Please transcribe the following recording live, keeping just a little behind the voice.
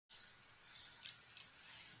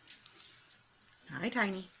Hi,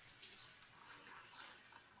 Tiny.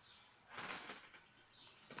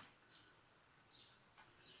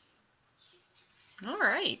 All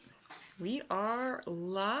right, we are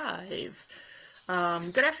live.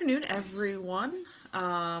 Good afternoon, everyone.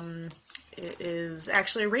 It is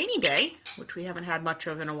actually a rainy day, which we haven't had much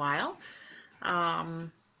of in a while.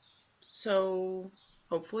 So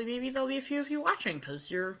hopefully maybe there'll be a few of you watching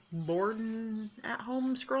because you're bored and at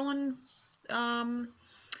home scrolling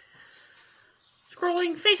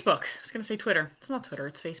Facebook. I was going to say Twitter. It's not Twitter,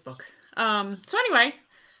 it's Facebook. So anyway,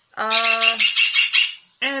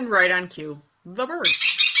 and right on cue, the bird.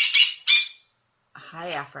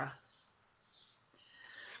 Hi, Afra.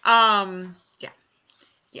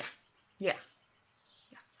 Yeah.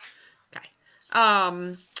 Okay.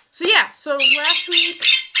 So last week,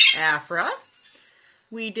 Afra,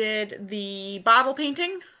 we did the bottle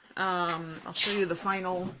painting. I'll show you the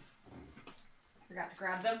final. Forgot to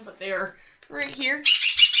grab them, but they're right here.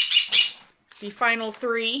 The final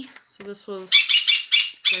 3. So this was,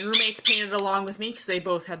 my roommates painted along with me because they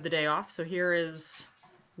both had the day off. So here is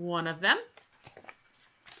one of them.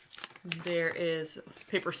 There is,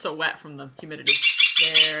 paper's so wet from the humidity.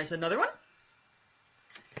 There's another one.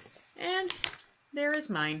 And there is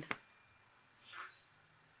mine.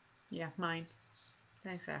 Yeah, mine.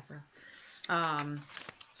 Thanks, Afra.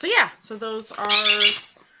 So those are,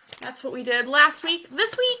 that's what we did last week.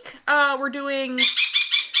 This week, we're doing,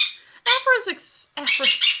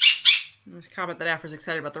 Afra's comment that Afra's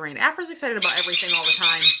excited about the rain. Afra's excited about everything all the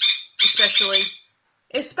time,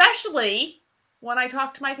 especially when I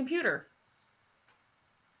talk to my computer.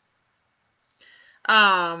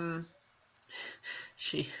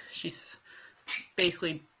 She's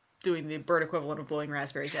basically doing the bird equivalent of blowing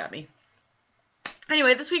raspberries at me.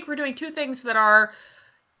 Anyway, this week we're doing 2 things that are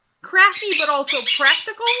crafty but also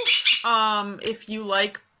practical if you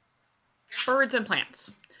like birds and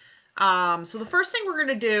plants. So the first thing we're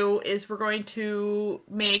going to do is we're going to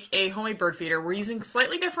make a homemade bird feeder. We're using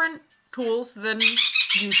slightly different tools than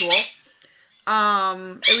usual,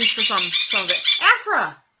 at least for some of it.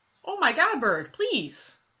 Afra! Oh my god, bird,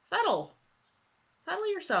 please, settle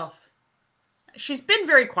yourself. She's been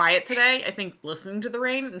very quiet today, I think, listening to the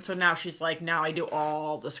rain, and so now she's like, now I do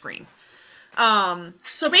all the screen.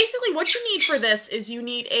 So basically what you need for this is you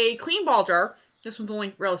need a clean ball jar. This one's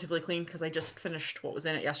only relatively clean because I just finished what was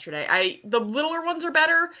in it yesterday. The littler ones are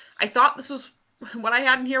better. I thought this was, what I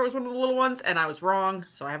had in here was one of the little ones, and I was wrong,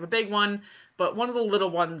 so I have a big one, but one of the little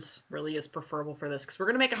ones really is preferable for this because we're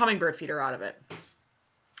going to make a hummingbird feeder out of it.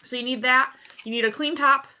 So you need that. You need a clean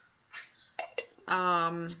top.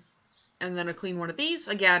 And then a clean one of these.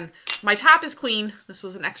 Again, my top is clean. This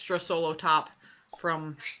was an extra solo top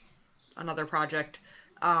from another project.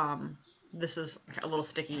 This is a little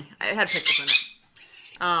sticky. It had pickles in it.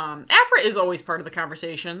 Afra is always part of the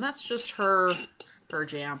conversation. That's just her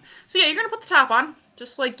jam. So yeah, you're going to put the top on,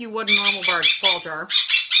 just like you would a normal ball jar.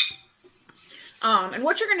 And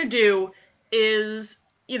what you're going to do is,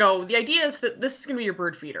 the idea is that this is going to be your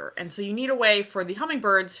bird feeder. And so you need a way for the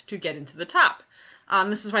hummingbirds to get into the top.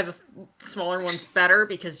 This is why the smaller one's better,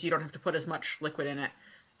 because you don't have to put as much liquid in it.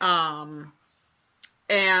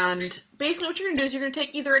 And basically what you're going to do is you're going to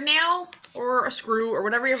take either a nail or a screw or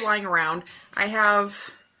whatever you have lying around. I have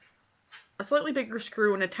a slightly bigger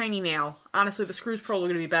screw and a tiny nail. Honestly, the screw's probably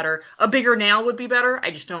going to be better. A bigger nail would be better.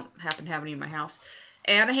 I just don't happen to have any in my house.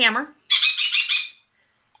 And a hammer.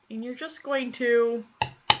 And you're just going to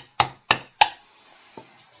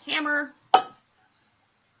hammer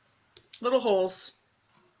little holes.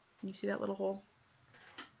 Can you see that little hole?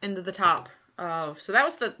 Into the top. So that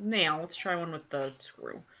was the nail. Let's try one with the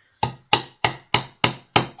screw. The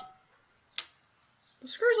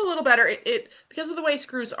screw's a little better. Because of the way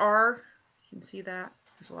screws are, you can see that.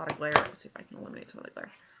 There's a lot of glare. Let's see if I can eliminate some of the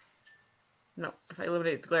glare. No, if I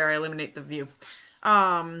eliminate the glare, I eliminate the view. You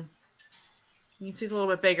can see it's a little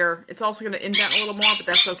bit bigger. It's also going to indent a little more, but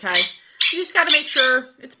that's okay. You just got to make sure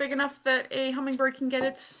it's big enough that a hummingbird can get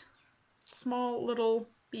its small little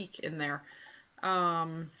beak in there.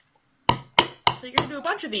 So you're going to do a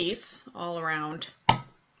bunch of these all around.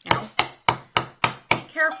 Be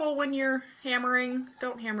careful when you're hammering.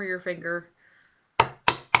 Don't hammer your finger. I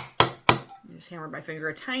just hammered my finger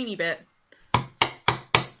a tiny bit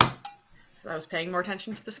because I was paying more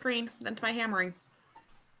attention to the screen than to my hammering.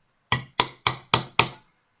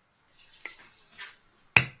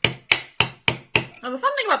 Now the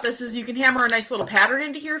fun thing about this is you can hammer a nice little pattern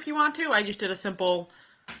into here if you want to. I just did a simple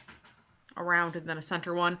around and then a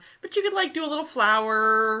center one, but you could do a little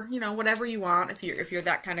flower, whatever you want if you're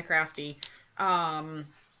that kind of crafty.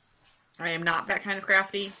 I am not that kind of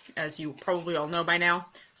crafty, as you probably all know by now.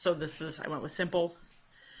 So I went with simple.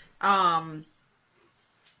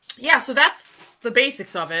 Yeah, so that's the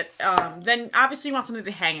basics of it. Then obviously you want something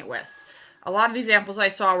to hang it with. A lot of the examples I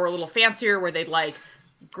saw were a little fancier, where they'd like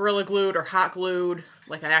Gorilla Glued or hot glued,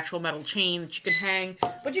 like an actual metal chain that you can hang.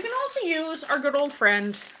 But you can also use our good old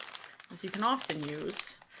friend, as you can often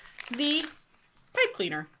use, the pipe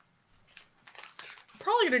cleaner.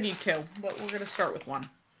 Probably going to need two, but we're going to start with one.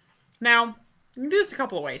 Now, you can do this a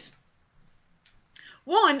couple of ways.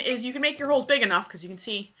 One is you can make your holes big enough, because you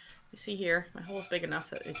see here, my hole is big enough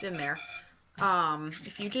that it's in there.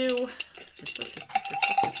 If you do,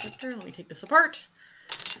 let me take this apart.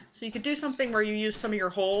 So you could do something where you use some of your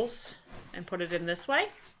holes and put it in this way.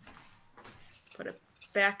 Put it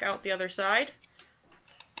back out the other side.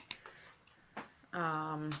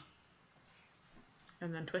 And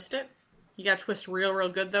then twist it. You gotta twist real, real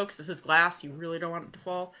good though, because this is glass. You really don't want it to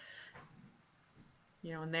fall.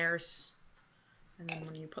 You know, and then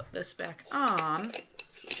when you put this back on,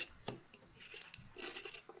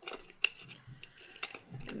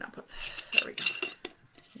 there we go.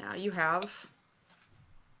 Now you have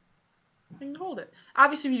something to hold it.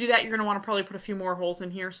 Obviously, if you do that, you're going to want to probably put a few more holes in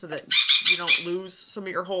here so that you don't lose some of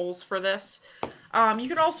your holes for this. You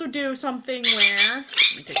could also do something where,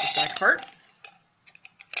 let me take this back apart.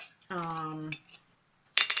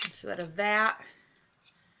 Instead of that,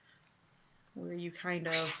 where you kind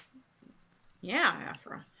of, yeah,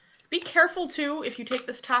 Afra. Be careful too if you take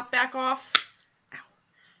this top back off, ow,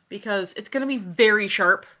 because it's going to be very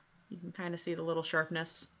sharp. You can kind of see the little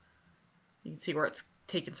sharpness. You can see where it's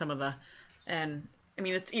taken some of the, and I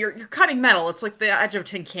mean, you're cutting metal. It's like the edge of a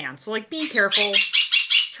tin can. So like, be careful.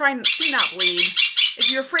 Try and do not bleed.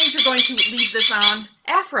 If you're afraid you're going to leave this on,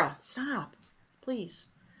 Afra, stop, please.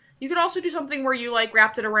 You could also do something where you like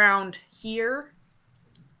wrapped it around here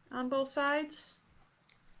on both sides.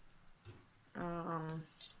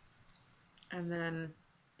 And then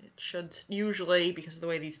it should usually, because of the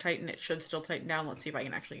way these tighten, it should still tighten down. Let's see if I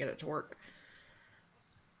can actually get it to work.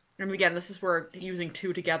 And again, this is where using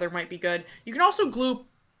two together might be good. You can also glue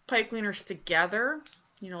pipe cleaners together,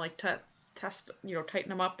 you know, like test, you know, tighten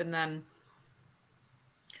them up, and then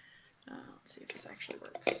let's see if this actually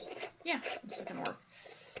works. Yeah, this is gonna work.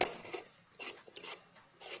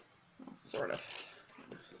 Well, sort of.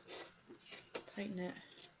 Tighten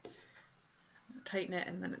it,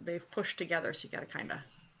 and then they've pushed together, so you gotta kind of. I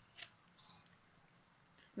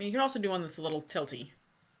mean, you can also do one that's a little tilty.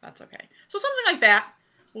 That's okay. So something like that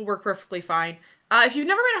will work perfectly fine. If you've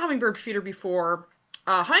never made a hummingbird feeder before,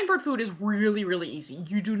 Hummingbird Food is really, really easy.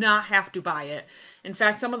 You do not have to buy it. In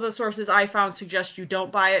fact, some of the sources I found suggest you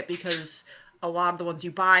don't buy it because a lot of the ones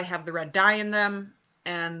you buy have the red dye in them,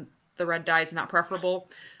 and the red dye is not preferable.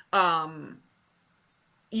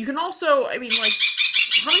 You can also, I mean, like,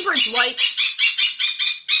 hummingbirds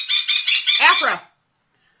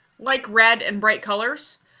like red and bright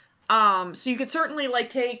colors. So you could certainly like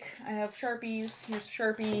take, I have Sharpies, here's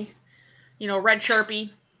Sharpie, you know, red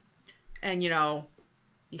Sharpie, and you know,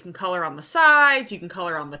 you can color on the sides, you can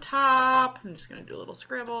color on the top. I'm just going to do a little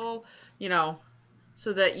scribble, you know,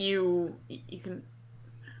 so that you can,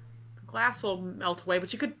 the glass will melt away,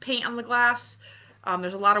 but you could paint on the glass.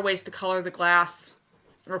 There's a lot of ways to color the glass,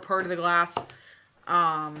 or part of the glass.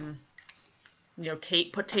 You know,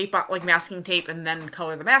 put tape on, like masking tape, and then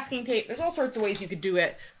color the masking tape. There's all sorts of ways you could do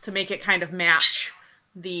it to make it kind of match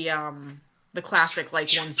the classic like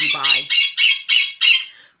ones you buy.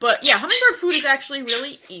 But yeah, Hummingbird Food is actually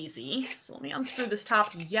really easy. So let me unscrew this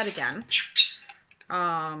top yet again,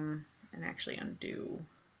 and actually undo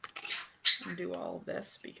all of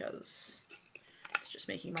this because it's just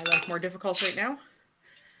making my life more difficult right now.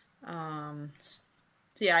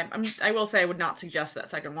 So yeah, I will say I would not suggest that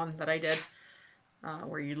second one that I did.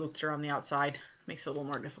 Where you looped around the outside. Makes it a little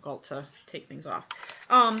more difficult to take things off.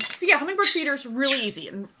 So yeah, Hummingbird Feeder is really easy.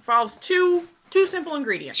 It involves two simple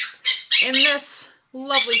ingredients. In this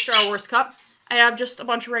lovely Star Wars cup, I have just a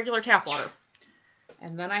bunch of regular tap water.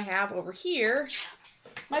 And then I have over here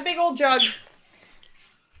my big old jug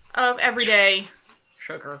of everyday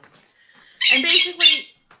sugar. And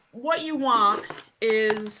basically what you want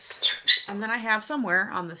is, and then I have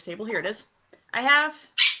somewhere on this table, here it is, I have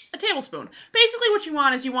a tablespoon. Basically what you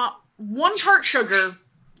want is you want 1 part sugar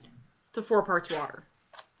to 4 parts water.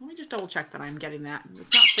 Let me just double check that I'm getting that.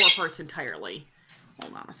 It's not 4 parts entirely.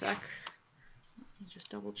 Hold on a sec. Let me just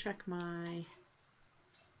double check my,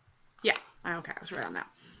 yeah, okay, I was right on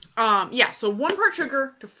that. Yeah, so 1 part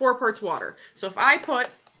sugar to 4 parts water. So if I put,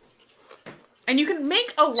 and you can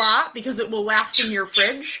make a lot because it will last in your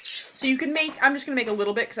fridge. So you can make, I'm just going to make a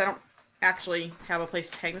little bit because actually have a place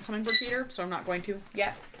to hang this hummingbird feeder, so I'm not going to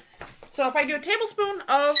yet. So if I do a tablespoon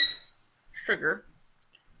of sugar,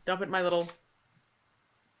 dump it in my little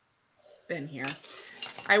bin here,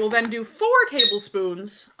 I will then do 4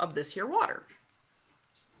 tablespoons of this here water.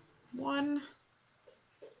 1,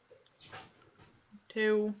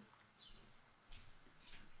 2,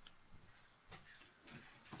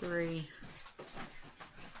 3,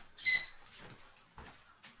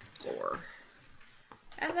 4.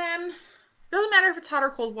 And then, it doesn't matter if it's hot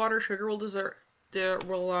or cold water, sugar will dissolve in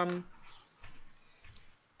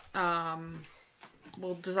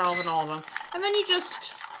all of them. And then you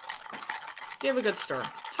just give a good stir.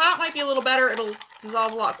 Hot might be a little better, it'll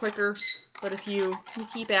dissolve a lot quicker, but if you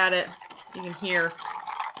keep at it, you can hear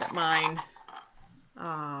that mine,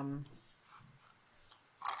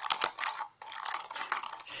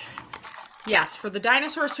 yes, for the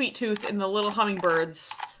dinosaur sweet tooth and the little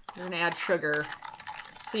hummingbirds, you're gonna add sugar.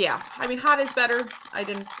 So yeah, I mean, hot is better. I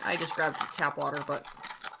just grabbed tap water,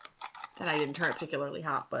 and I didn't turn it particularly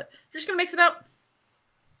hot, but you're just gonna mix it up.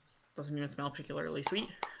 Doesn't even smell particularly sweet.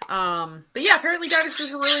 But yeah, apparently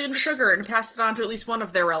dinosaurs were really into sugar and passed it on to at least one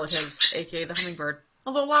of their relatives, aka the hummingbird.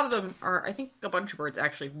 Although a lot of them are, I think a bunch of birds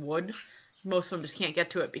actually would. Most of them just can't get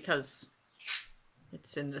to it because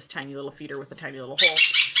it's in this tiny little feeder with a tiny little hole.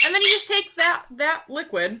 And then you just take that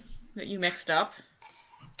liquid that you mixed up,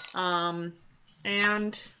 and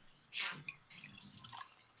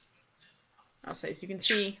I'll say, so you can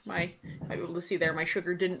see might be able to see there, my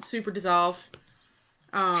sugar didn't super dissolve.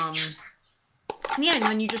 Yeah, and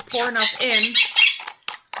then you just pour enough in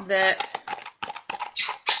that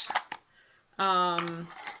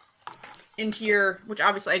into your, which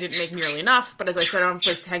obviously I didn't make nearly enough, but as I said, I don't have a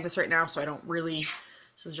place to hang this right now, so I don't really,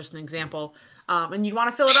 this is just an example. And you'd want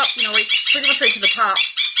to fill it up, you know, pretty much right to the top.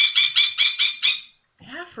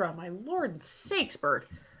 Afra, my lord and sakes, bird.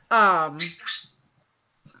 Yeah.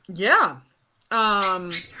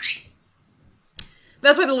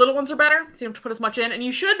 That's why the little ones are better, so you don't have to put as much in. And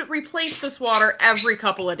you should replace this water every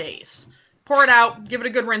couple of days. Pour it out, give it a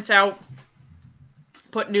good rinse out,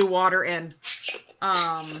 put new water in.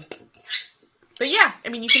 But yeah, I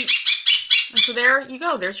mean, you can, so there you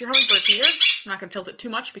go. There's your hummingbird feeder. I'm not going to tilt it too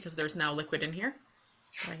much because there's now liquid in here.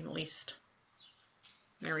 But I can at least,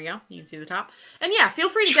 there we go. You can see the top. And yeah, feel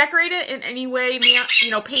free to decorate it in any way, you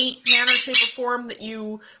know, paint, manner, shape, or form that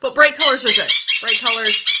you, but bright colors are good. Bright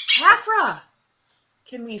colors. Afra!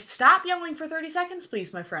 Can we stop yelling for 30 seconds,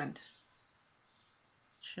 please, my friend?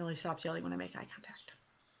 She only stops yelling when I make eye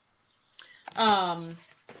contact.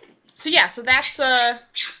 So yeah, so that's,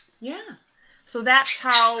 yeah. So that's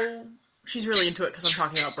how she's really into it because I'm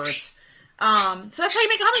talking about birds. So that's how you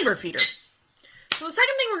make a hummingbird feeder. So the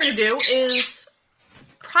second thing we're going to do is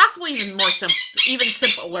possibly even more simple, even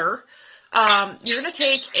simpler. You're going to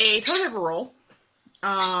take a toilet paper roll,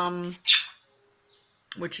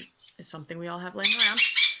 which is something we all have laying around,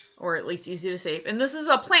 or at least easy to save. And this is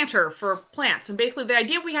a planter for plants. And basically the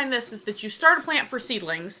idea behind this is that you start a plant for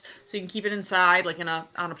seedlings, so you can keep it inside, like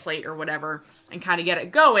on a plate or whatever, and kind of get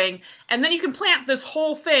it going. And then you can plant this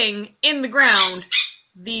whole thing in the ground.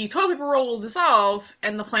 The toilet paper roll will dissolve,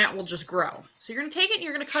 and the plant will just grow. So you're going to take it and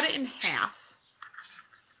you're going to cut it in half.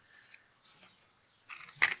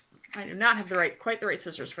 I do not have quite the right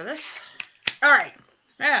scissors for this. All right.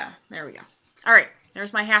 Yeah, there we go. All right.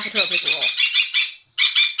 There's my half a toilet paper roll.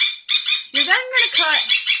 You're then going to cut.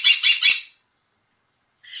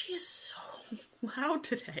 She is so loud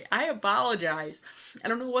today. I apologize. I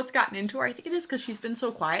don't know what's gotten into her. I think it is because she's been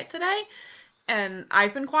so quiet today. And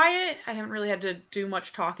I've been quiet. I haven't really had to do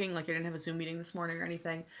much talking. Like I didn't have a Zoom meeting this morning or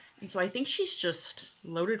anything. And so I think she's just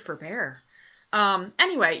loaded for bear.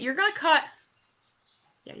 Anyway, you're going to cut.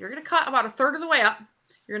 Yeah, you're going to cut about a third of the way up.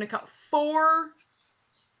 You're going to cut 4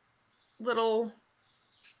 little.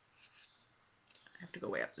 I have to go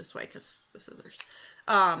way up this way because the scissors.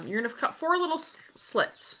 You're going to cut 4 little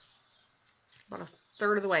slits. About a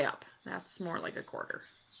third of the way up. That's more like a quarter.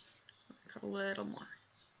 Cut a little more.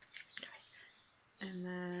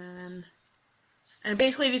 And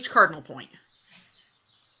basically at each cardinal point.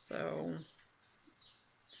 So,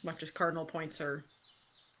 as much as cardinal points are,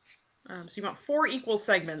 so you want 4 equal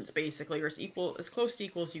segments basically, or as close to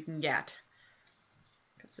equal as you can get.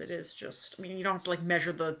 Because it is just, I mean, you don't have to like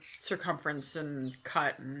measure the circumference and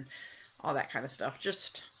cut and all that kind of stuff.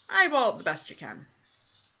 Just eyeball it the best you can.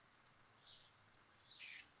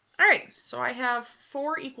 All right, so I have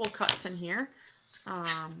 4 equal cuts in here.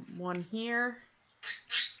 1 here.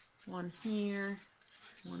 1 here,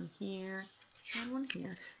 1 here, and 1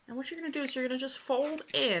 here. And what you're going to do is you're going to just fold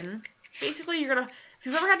in. Basically, you're going to, if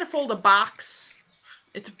you've ever had to fold a box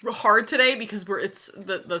It's hard today because the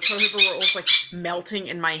toilet paper roll is like melting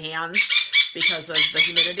in my hands because of the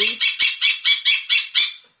humidity.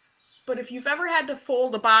 But if you've ever had to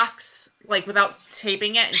fold a box like without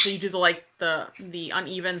taping it, and so you do the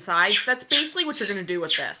uneven sides, that's basically what you're gonna do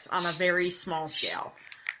with this on a very small scale.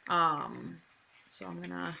 So I'm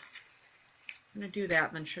gonna do that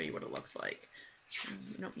and then show you what it looks like.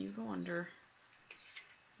 No, you go under.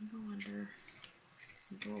 You go under.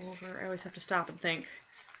 You go over. I always have to stop and think.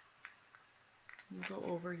 You go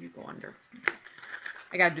over, you go under.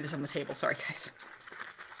 I gotta do this on the table. Sorry, guys.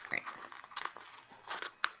 All right.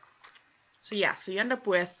 So yeah, so you end up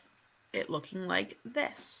with it looking like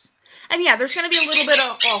this. And yeah, there's gonna be a little bit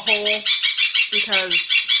of a hole because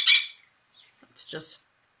it's just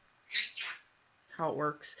how it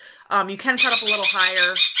works. You can cut up a little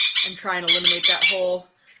higher and try and eliminate that hole.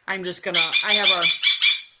 I'm just gonna, I have a,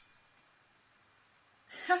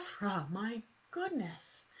 Hefra, my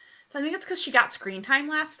goodness. So I think it's because she got screen time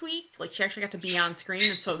last week. Like, she actually got to be on screen,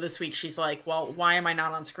 and so this week she's like, well, why am I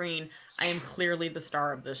not on screen? I am clearly the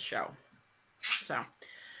star of this show. So,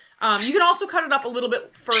 you can also cut it up a little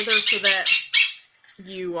bit further so that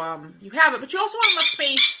you have it, but you also want enough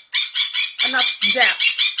space, enough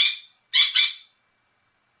depth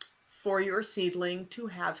for your seedling to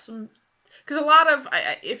have some, because a lot of,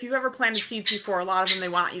 if you've ever planted seeds before, a lot of them, they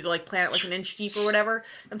want you to like plant it like an inch deep or whatever,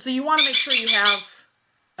 and so you want to make sure you have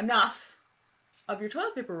enough of your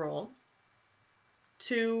toilet paper roll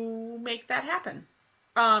to make that happen.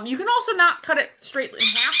 You can also not cut it straight in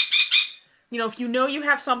half. You know, if you know you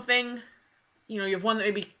have something, you know, you have one that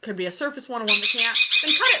maybe could be a surface one and one that can't,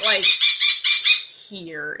 then cut it like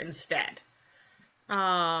here instead.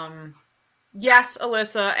 Yes,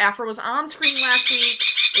 Alyssa, Afra was on screen last week.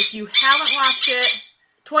 If you haven't watched it,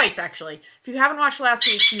 twice actually. If you haven't watched last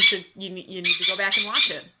week, you need to go back and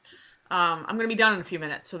watch it. I'm going to be done in a few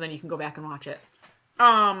minutes, so then you can go back and watch it.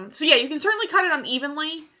 So yeah, you can certainly cut it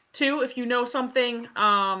unevenly, too, if you know something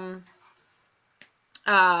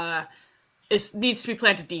needs to be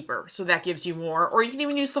planted deeper, so that gives you more. Or you can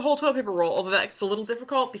even use the whole toilet paper roll, although that's a little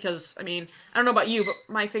difficult because, I mean, I don't know about you,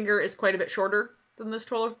 but my finger is quite a bit shorter than this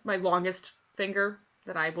toilet. My longest finger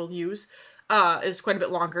that I will use is quite a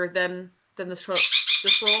bit longer than this roll.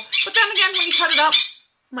 But then again, when you cut it up,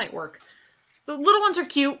 it might work. The little ones are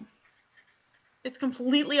cute. It's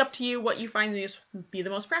completely up to you what you find to be the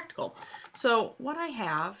most practical. So what I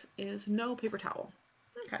have is no paper towel.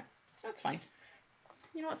 Okay, that's fine.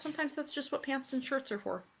 You know what? Sometimes that's just what pants and shirts are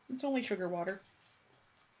for. It's only sugar water.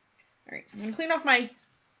 All right, I'm gonna clean off my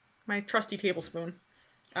trusty tablespoon.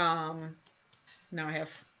 Now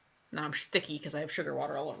I'm sticky because I have sugar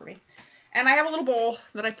water all over me. And I have a little bowl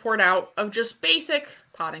that I poured out of just basic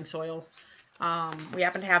potting soil. We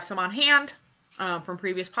happen to have some on hand from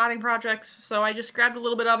previous potting projects, so I just grabbed a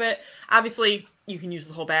little bit of it. Obviously, you can use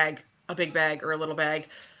the whole bag, a big bag or a little bag.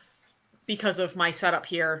 Because of my setup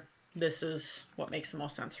here, this is what makes the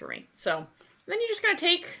most sense for me. So then you're just going to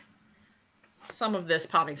take some of this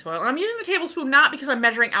potting soil. And I'm using the tablespoon not because I'm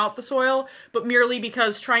measuring out the soil, but merely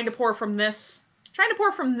because trying to pour from this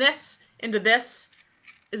into this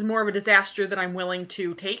is more of a disaster than I'm willing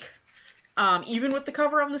to take. Even with the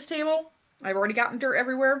cover on this table, I've already gotten dirt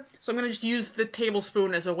everywhere. So I'm going to just use the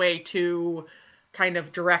tablespoon as a way to kind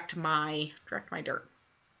of direct my dirt.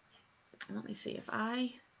 And let me see if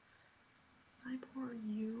I pour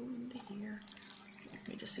you into here. Let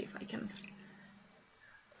me just see if I can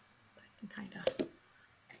kind of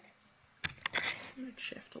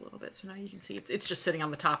shift a little bit. So now you can see it's just sitting on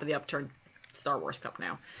the top of the upturned Star Wars cup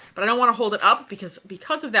now. But I don't want to hold it up because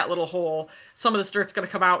of that little hole, some of this dirt's going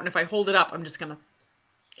to come out. And if I hold it up, I'm just going to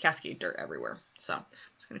cascade dirt everywhere. So I'm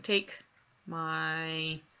just going to take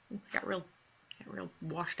my, got real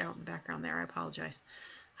washed out in the background there. I apologize.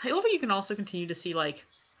 I love how you can also continue to see like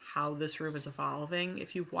how this room is evolving.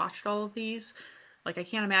 If you've watched all of these, like I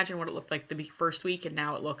can't imagine what it looked like the first week, and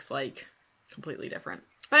now it looks like completely different.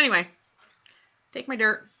 But anyway, take my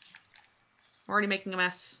dirt. I'm already making a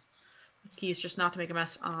mess. The key is just not to make a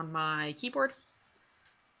mess on my keyboard,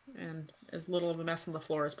 and as little of a mess on the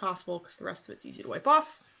floor as possible because the rest of it's easy to wipe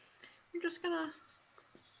off. I'm just gonna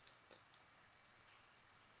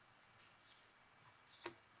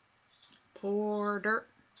pour dirt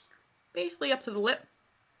basically up to the lip,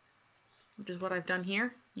 which is what I've done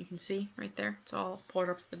here. You can see right there. It's all poured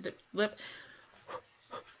up to the lip.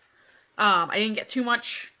 I didn't get too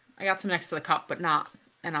much. I got some next to the cup, but not,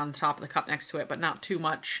 and on the top of the cup next to it, but not too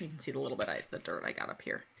much. You can see the little bit the dirt I got up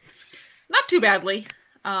here. Not too badly.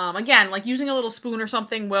 Again, like using a little spoon or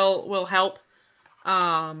something will help.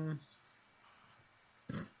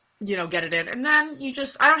 get it in. And then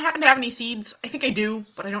I don't happen to have any seeds. I think I do,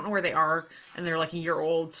 but I don't know where they are. And they're like a year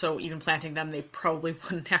old, so even planting them, they probably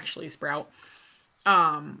wouldn't actually sprout.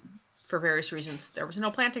 For various reasons. There was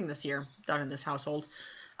no planting this year done in this household.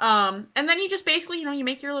 And then you just basically, you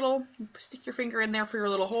make stick your finger in there for your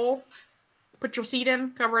little hole, put your seed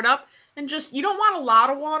in, cover it up, and you don't want a lot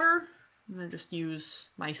of water. I'm going to just use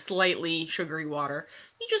my slightly sugary water.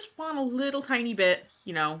 You just want a little tiny bit,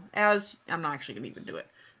 as I'm not actually going to even do it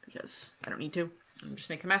because I don't need to. I'm just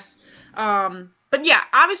making a mess. But yeah,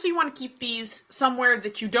 obviously you want to keep these somewhere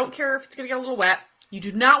that you don't care if it's going to get a little wet. You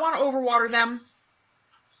do not want to overwater them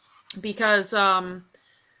because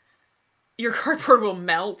your cardboard will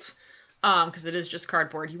melt because it is just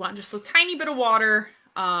cardboard. You want just a tiny bit of water.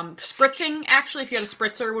 Spritzing, actually, if you had a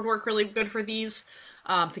spritzer, would work really good for these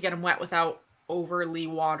to get them wet without overly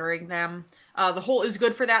watering them. The hole is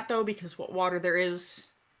good for that, though, because what water there is...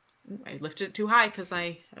 I lifted it too high because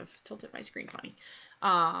I have tilted my screen funny.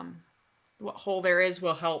 What hole there is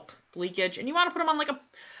will help leakage. And you want to put them on like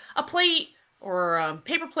a plate or a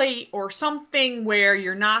paper plate or something where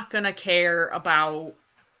you're not going to care about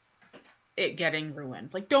it getting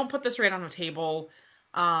ruined. Like, don't put this right on a table.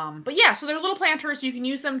 But yeah, so they're little planters. You can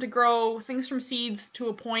use them to grow things from seeds to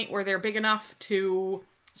a point where they're big enough to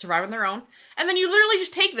survive on their own. And then you literally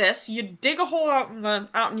just take this, you dig a hole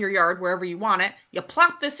out in your yard, wherever you want it, you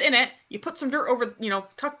plop this in it, you put some dirt over,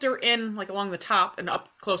 tuck dirt in, like along the top and up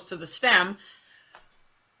close to the stem,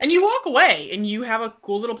 and you walk away, and you have a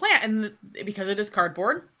cool little plant. And because it is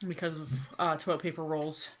cardboard, because of toilet paper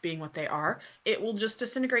rolls being what they are, it will just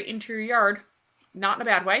disintegrate into your yard, not in a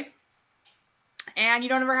bad way. And you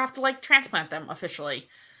don't ever have to, like, transplant them officially.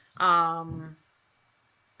 I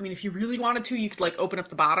mean, if you really wanted to, you could, like, open up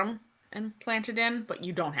the bottom and plant it in, but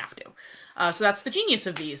you don't have to. So that's the genius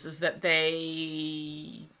of these, is that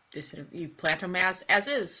you plant them as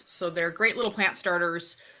is. So they're great little plant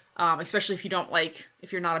starters, especially if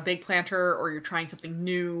if you're not a big planter or you're trying something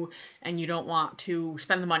new and you don't want to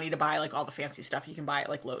spend the money to buy, like, all the fancy stuff you can buy at,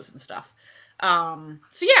 like, Lowe's and stuff.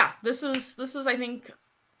 So yeah, this is, I think...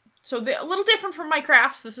 So a little different from my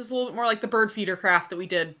crafts. This is a little bit more like the bird feeder craft that we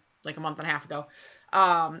did like a month and a half ago.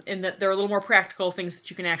 In that they're a little more practical, things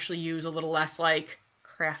that you can actually use, a little less like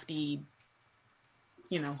crafty,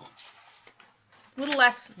 a little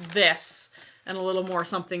less this, and a little more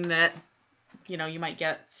something that, you might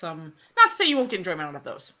get some, not to say you won't get enjoyment out of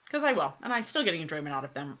those, because I will, and I'm still getting enjoyment out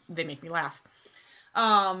of them. They make me laugh.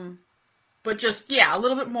 But just, yeah, a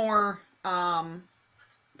little bit more,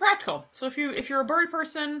 practical. So if you're a bird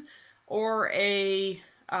person or a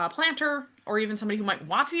planter, or even somebody who might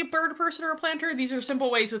want to be a bird person or a planter, these are simple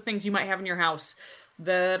ways with things you might have in your house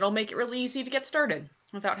that'll make it really easy to get started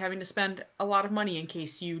without having to spend a lot of money in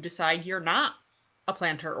case you decide you're not a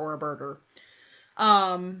planter or a birder.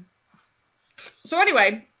 So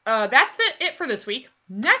anyway, that's it for this week.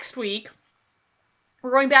 Next week, we're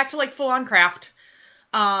going back to like full-on craft,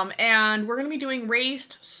 and we're going to be doing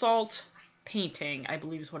raised salt painting, I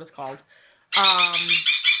believe is what it's called.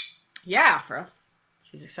 Yeah,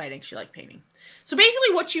 she's exciting. She likes painting. So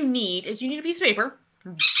basically what you need is you need a piece of paper.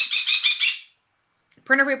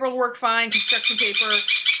 Printer paper will work fine. Construction paper.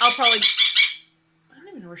 I don't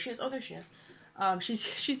even know where she is. Oh, there she is.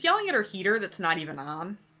 She's yelling at her heater that's not even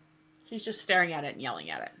on. She's just staring at it and yelling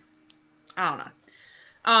at it. I don't know.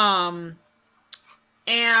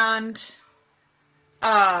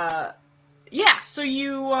 Yeah, so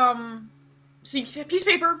you get a piece of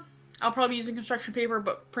paper. I'll probably be using construction paper,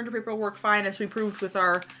 but printer paper will work fine, as we proved with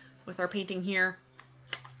our painting here.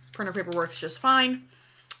 Printer paper works just fine.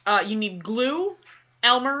 You need glue.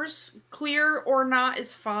 Elmer's, clear or not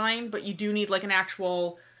is fine, but you do need like an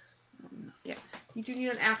actual, you do need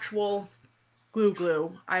an actual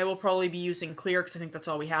glue. I will probably be using clear because I think that's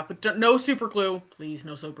all we have, but no super glue. Please,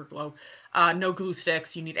 no super glue. No glue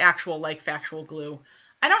sticks. You need actual, like, factual glue.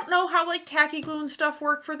 I don't know how, like, tacky glue and stuff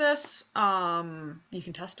work for this. You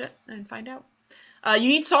can test it and find out. You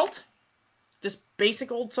need salt. Just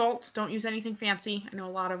basic old salt. Don't use anything fancy. I know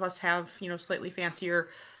a lot of us have, slightly fancier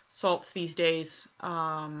salts these days.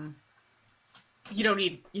 You don't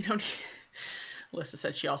need, Alyssa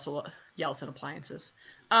said she also yells at appliances.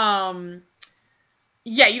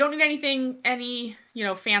 Yeah, you don't need any,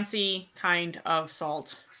 fancy kind of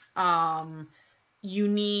salt. You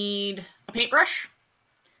need a paintbrush.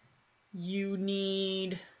 You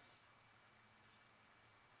need,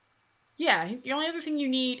 the only other thing you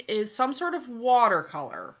need is some sort of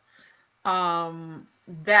watercolor.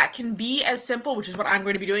 That can be as simple, which is what I'm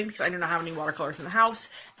going to be doing because I do not have any watercolors in the house,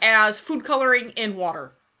 as food coloring in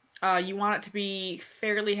water. You want it to be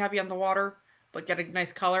fairly heavy on the water. but get a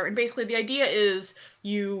nice color. And basically the idea is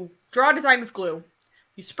you draw a design with glue,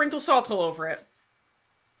 you sprinkle salt all over it,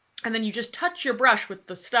 and then you just touch your brush with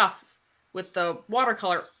the stuff, with the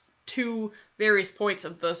watercolor, to various points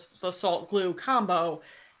of the salt glue combo,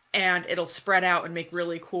 and it'll spread out and make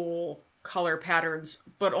really cool color patterns,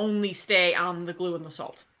 but only stay on the glue and the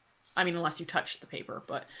salt. I mean, unless you touch the paper,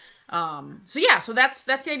 but so yeah, so that's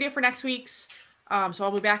the idea for next week's. So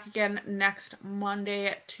I'll be back again next Monday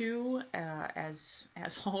at 2, as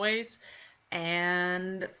always.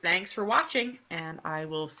 And thanks for watching, and I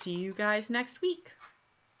will see you guys next week.